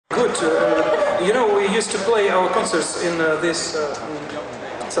good. You know, we used to play our concerts in this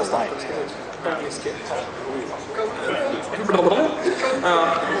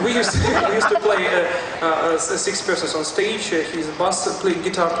we used to play 6 persons on stage. He's a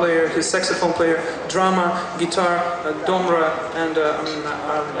guitar player, his saxophone player, drummer, guitar, domra, and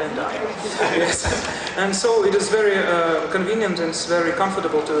yes. And so it is very convenient and it's very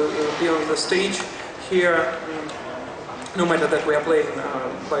comfortable to be on the stage here, no matter that we are playing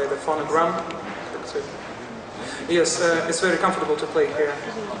by the phonogram. Yes, it's very comfortable to play here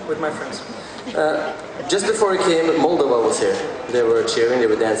with my friends. Just before I came, Moldova was here. They were cheering, they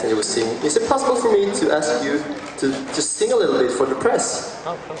were dancing, they were singing. Is it possible for me to ask you to just sing a little bit for the press?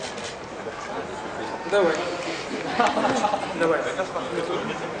 Давай. Давай.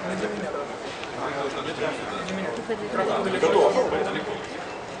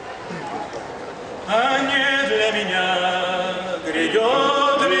 А не для меня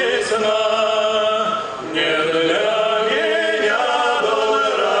грядет весна, не для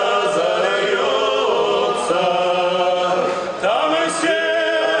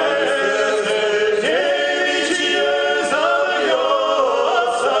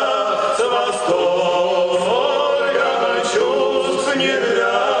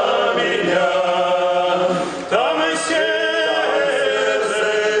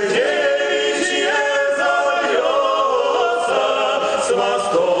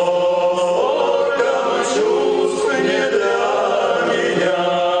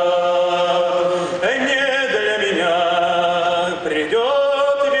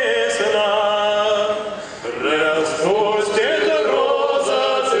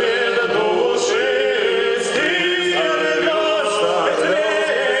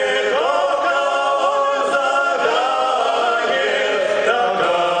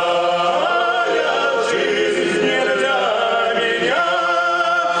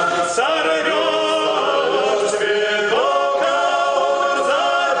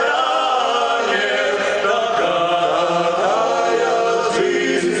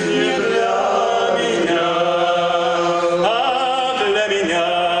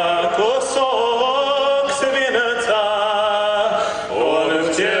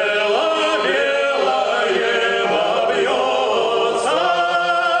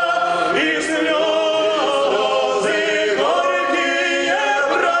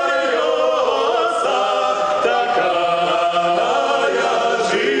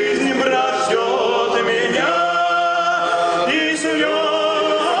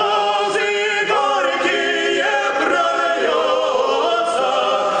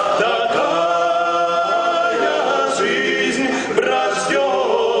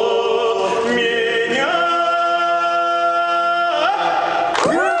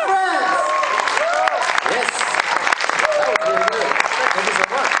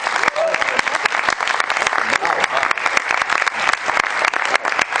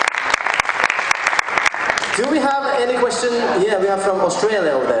Do we have any question? Yeah, we have from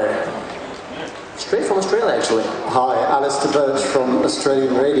Australia over there. Straight from Australia, actually. Hi, Alistair Birch from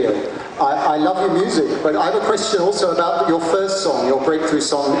Australian Radio. I love your music, but I have a question also about your first song, your breakthrough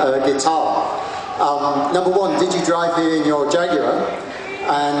song, Guitar. Number one, did you drive here in your Jaguar?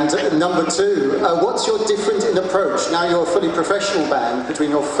 And number two, what's your different in approach? Now you're a fully professional band, between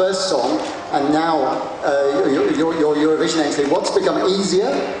your first song and now your Eurovision entry. What's become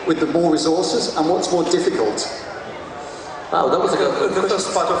easier with the more resources and what's more difficult? Wow, that was a good The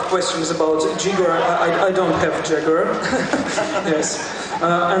first part of the question is about Jaguar. I don't have Jaguar. Yes.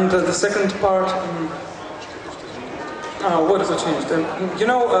 And the second part, what has changed? You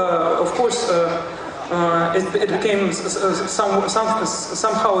know, of course, it became somehow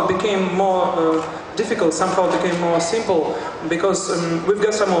it became more difficult. Somehow it became more simple because we've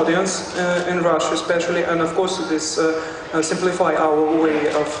got some audience in Russia, especially, and of course this simplify our way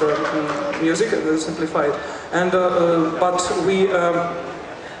of music. Simplify it, and but we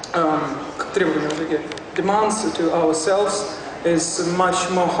demands to ourselves is much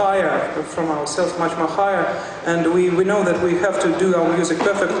more higher from ourselves, much more higher, and we know that we have to do our music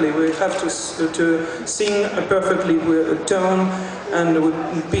perfectly. We have to sing perfectly with tone and with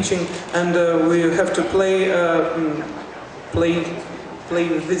pitching, and we have to play.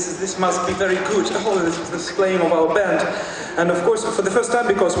 This must be very good. Oh, this playing of our band, and of course for the first time,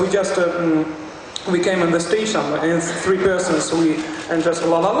 because we just. We came on the stage somewhere, and 3 persons. And just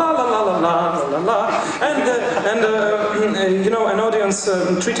la la la la la la la la la, and you know, an audience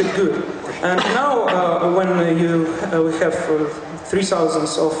treated good. And now when we have 3,000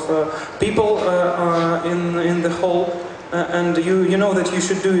 of people in the hall, and you know that you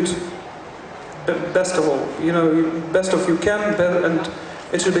should do it best of all. You know, best of you can, and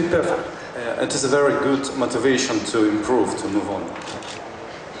it should be perfect. It is a very good motivation to improve, to move on.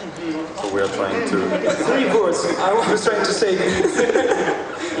 So we are trying to... 3 words I was trying to say.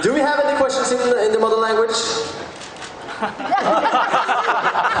 Do we have any questions in the mother language?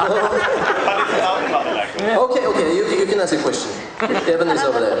 Okay, you can ask a question. Evan is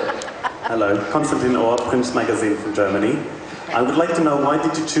over there. Hello, Konstantin Orr, Print Magazine from Germany. I would like to know, why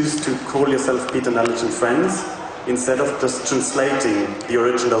did you choose to call yourself Peter Налич and Friends instead of just translating the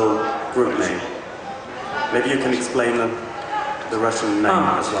original group name? Maybe you can explain the Russian name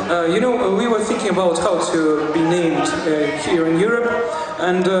as well. You know, we were thinking about how to be named here in Europe,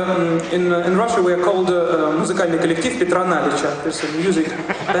 and in Russia we are called Музыкальный коллектив Петра Налича. It's a music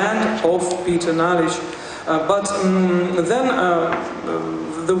band of Peter Налич. But then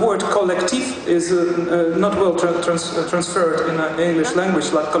the word collective is not well transferred in English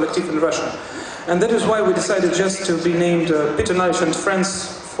language like collective in Russian. And that is why we decided just to be named Peter Налич and Friends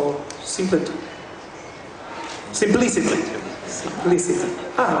for simplicity. Simplicity.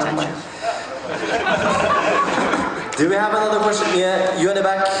 Do we have another question? Yeah, you in the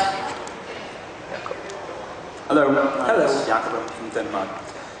back. Hello. Hello. Jakob from Denmark.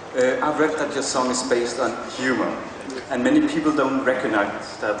 I've read that your song is based on humor, and many people don't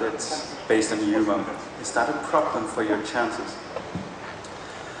recognize that it's based on humor. Is that a problem for your chances?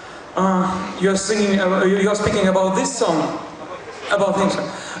 You're speaking about this song? About him?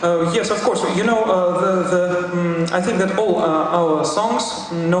 Yes, of course. You know, I think that all our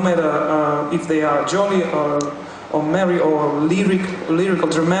songs, no matter if they are jolly or merry or lyrical,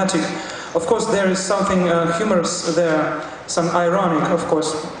 dramatic, of course there is something humorous there, some ironic, of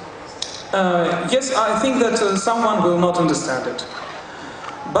course. Yes, I think that someone will not understand it.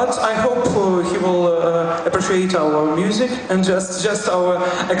 But I hope he will appreciate our music and just our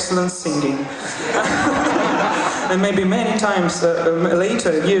excellent singing. And maybe many times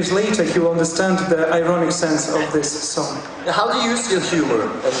later, years later, he will understand the ironic sense of this song. How do you use your humor?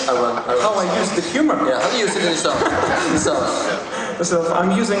 How I use the humor? Yeah, how do you use it in the song? So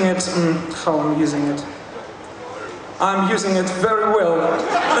I'm using it. How I'm using it? I'm using it very well.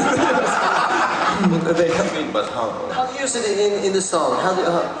 But how? How do you use it in the song?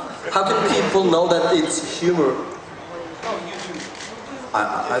 How can people know that it's humor?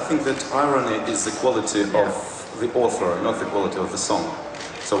 I think that irony is the quality of the author, not the quality of the song.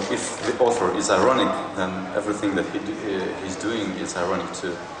 So if the author is ironic, then everything that he's doing is ironic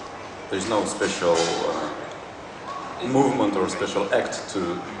too. There's no special movement or special act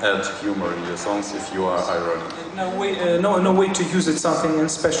to add humor in your songs if you are ironic. No way to use it something in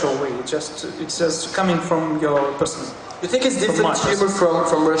special way. It's just coming from your person. You think it's different humor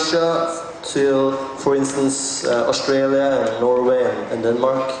from Russia to, for instance, Australia and Norway and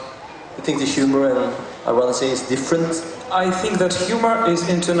Denmark? You think the humor and irony is different? I think that humor is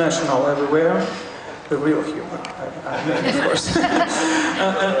international everywhere. The real humor, I mean, of course.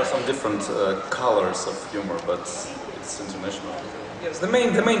 There are some different colors of humor, but it's international. Yes, the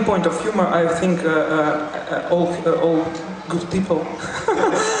main point of humor, I think, all good people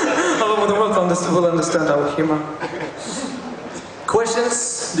all over the world will understand our humor.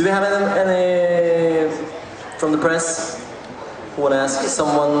 Questions? Do we have any from the press who want to ask?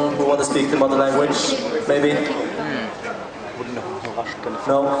 Someone who want to speak the mother language? Maybe?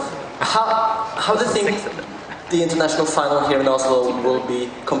 No? How do you think the international final here in Oslo will be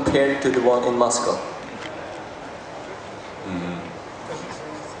compared to the one in Moscow?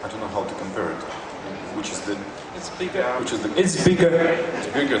 I don't know how to compare it. Which is the? It's bigger. Which is the? It's bigger. It's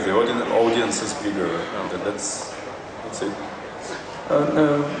bigger. The audience is bigger. That's it.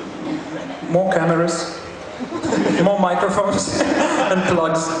 More cameras, more microphones, and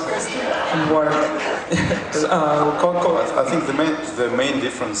plugs, and wire. I think the main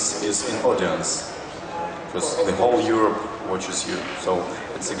difference is in audience, because the whole Europe watches you. So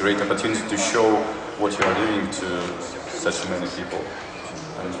it's a great opportunity to show what you are doing to such many people.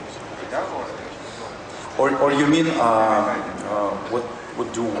 Or you mean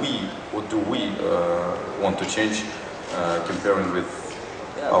what do we want to change comparing with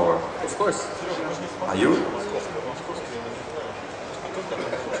our? Of course. Are you?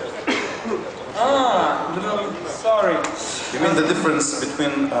 Sorry. You mean the difference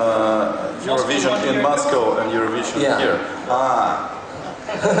between Eurovision in Moscow and Eurovision here?